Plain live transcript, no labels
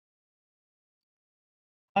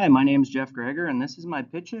Hi, my name is Jeff Gregor, and this is my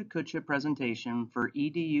Pecha Kutcha presentation for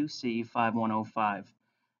EDUC 5105.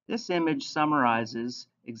 This image summarizes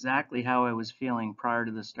exactly how I was feeling prior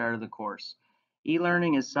to the start of the course.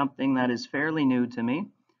 E-learning is something that is fairly new to me.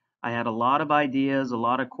 I had a lot of ideas, a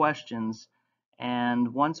lot of questions,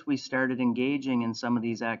 and once we started engaging in some of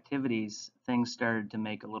these activities, things started to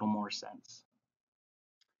make a little more sense.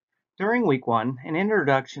 During week one, an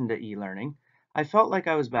introduction to e-learning, I felt like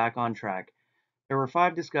I was back on track. There were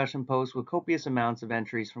 5 discussion posts with copious amounts of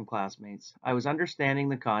entries from classmates. I was understanding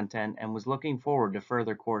the content and was looking forward to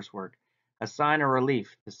further coursework, a sign of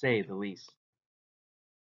relief to say the least.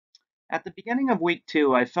 At the beginning of week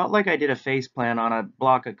 2, I felt like I did a face plant on a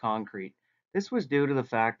block of concrete. This was due to the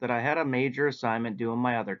fact that I had a major assignment due in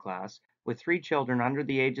my other class, with 3 children under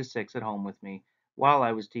the age of 6 at home with me, while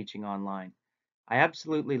I was teaching online. I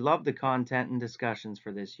absolutely loved the content and discussions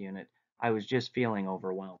for this unit. I was just feeling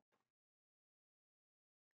overwhelmed.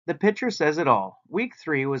 The picture says it all. Week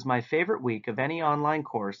 3 was my favorite week of any online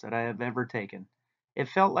course that I have ever taken. It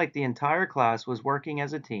felt like the entire class was working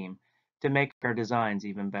as a team to make our designs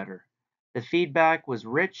even better. The feedback was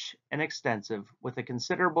rich and extensive, with a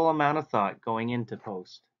considerable amount of thought going into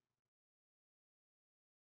post.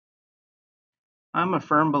 I'm a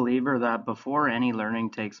firm believer that before any learning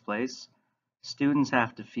takes place, students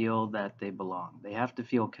have to feel that they belong. They have to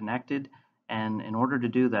feel connected, and in order to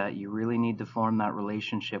do that, you really need to form that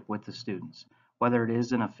relationship with the students. Whether it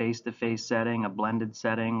is in a face-to-face setting, a blended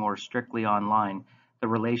setting, or strictly online, the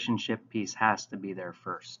relationship piece has to be there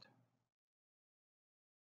first.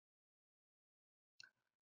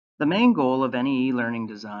 The main goal of any e-learning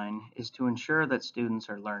design is to ensure that students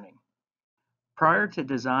are learning. Prior to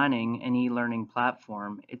designing an e-learning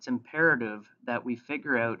platform, it's imperative that we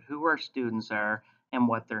figure out who our students are and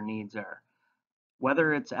what their needs are.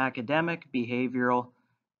 Whether it's academic, behavioral,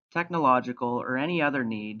 technological, or any other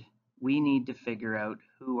need, we need to figure out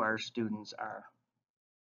who our students are.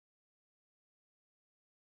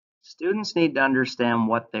 Students need to understand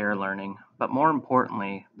what they are learning, but more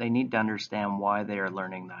importantly, they need to understand why they are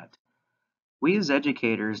learning that. We as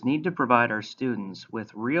educators need to provide our students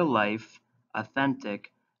with real-life,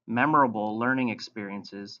 authentic, memorable learning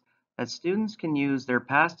experiences that students can use their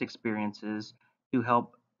past experiences to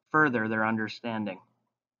help further their understanding.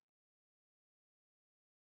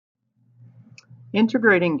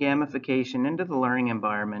 Integrating gamification into the learning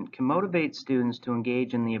environment can motivate students to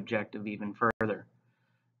engage in the objective even further.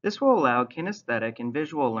 This will allow kinesthetic and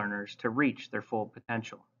visual learners to reach their full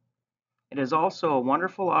potential. It is also a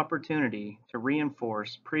wonderful opportunity to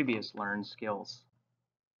reinforce previous learned skills.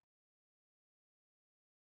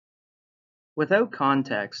 Without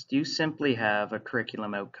context, you simply have a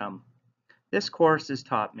curriculum outcome. This course has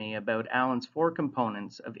taught me about Allen's 4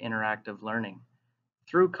 components of interactive learning: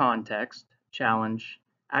 through context, challenge,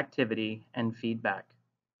 activity, and feedback.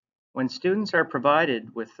 When students are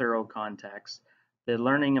provided with thorough context, the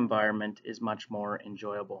learning environment is much more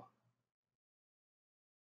enjoyable.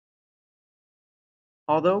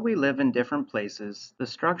 Although we live in different places, the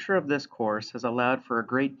structure of this course has allowed for a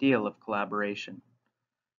great deal of collaboration.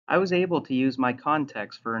 I was able to use my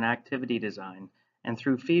context for an activity design, and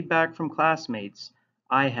through feedback from classmates,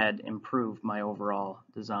 I had improved my overall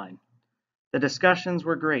design. The discussions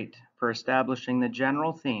were great for establishing the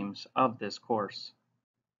general themes of this course.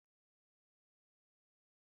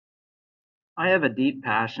 I have a deep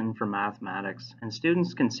passion for mathematics, and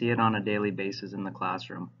students can see it on a daily basis in the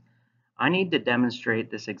classroom. I need to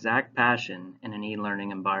demonstrate this exact passion in an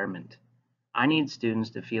e-learning environment. I need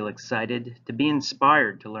students to feel excited, to be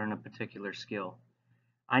inspired to learn a particular skill.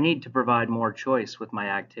 I need to provide more choice with my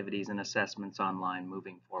activities and assessments online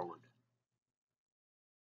moving forward.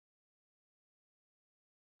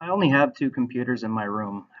 I only have 2 computers in my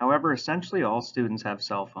room. However, essentially all students have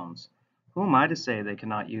cell phones. Who am I to say they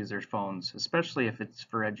cannot use their phones, especially if it's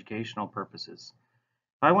for educational purposes?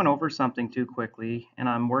 If I went over something too quickly and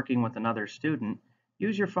I'm working with another student,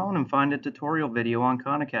 use your phone and find a tutorial video on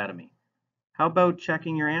Khan Academy. How about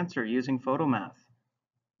checking your answer using PhotoMath?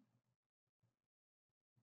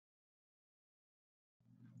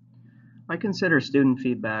 I consider student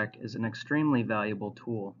feedback as an extremely valuable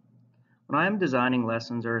tool. When I am designing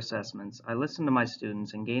lessons or assessments, I listen to my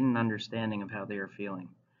students and gain an understanding of how they are feeling.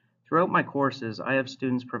 Throughout my courses, I have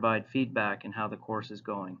students provide feedback in how the course is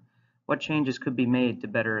going, what changes could be made to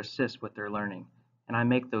better assist with their learning, and I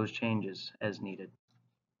make those changes as needed.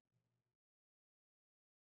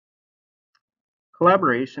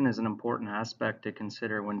 Collaboration is an important aspect to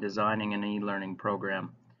consider when designing an e-learning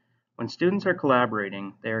program. When students are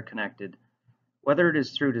collaborating, they are connected. Whether it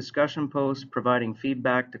is through discussion posts, providing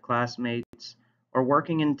feedback to classmates, or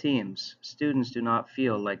working in teams, students do not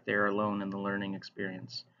feel like they are alone in the learning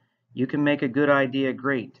experience. You can make a good idea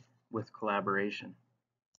great with collaboration.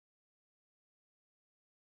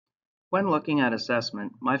 When looking at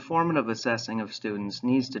assessment, my formative assessing of students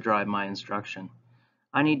needs to drive my instruction.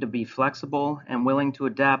 I need to be flexible and willing to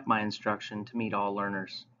adapt my instruction to meet all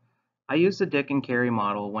learners. I use the Dick and Carey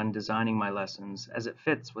model when designing my lessons as it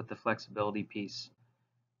fits with the flexibility piece.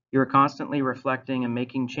 You are constantly reflecting and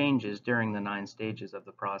making changes during the 9 stages of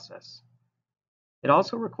the process. It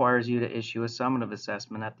also requires you to issue a summative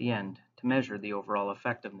assessment at the end to measure the overall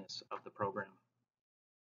effectiveness of the program.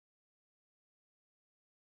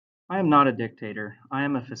 I am not a dictator, I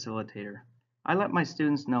am a facilitator. I let my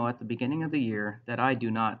students know at the beginning of the year that I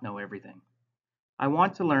do not know everything. I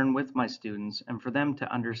want to learn with my students and for them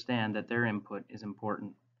to understand that their input is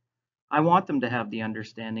important. I want them to have the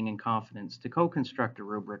understanding and confidence to co-construct a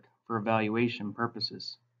rubric for evaluation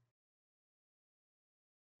purposes.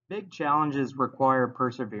 Big challenges require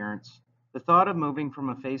perseverance. The thought of moving from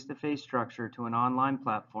a face-to-face structure to an online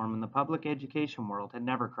platform in the public education world had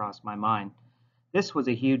never crossed my mind. This was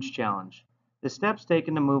a huge challenge. The steps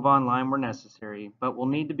taken to move online were necessary, but will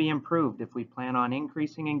need to be improved if we plan on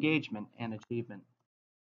increasing engagement and achievement.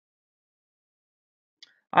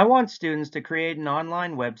 I want students to create an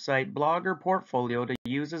online website, blog, or portfolio to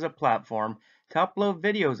use as a platform to upload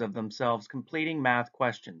videos of themselves completing math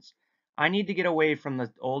questions. I need to get away from the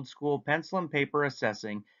old school pencil and paper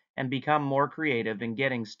assessing and become more creative in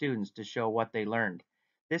getting students to show what they learned.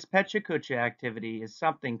 This Pecha Kutcha activity is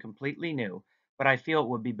something completely new, but I feel it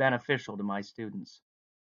would be beneficial to my students.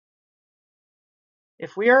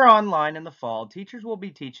 If we are online in the fall, teachers will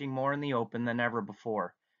be teaching more in the open than ever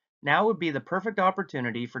before. Now would be the perfect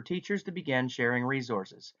opportunity for teachers to begin sharing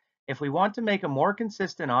resources. If we want to make a more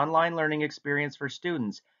consistent online learning experience for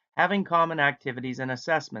students, having common activities and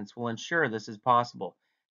assessments will ensure this is possible.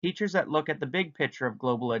 Teachers that look at the big picture of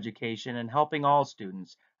global education and helping all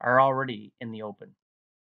students are already in the open.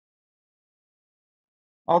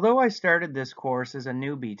 Although I started this course as a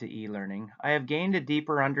newbie to e-learning, I have gained a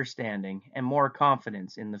deeper understanding and more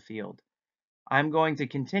confidence in the field. I'm going to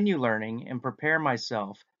continue learning and prepare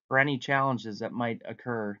myself for any challenges that might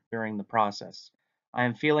occur during the process. I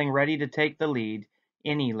am feeling ready to take the lead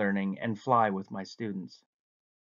in e-learning and fly with my students.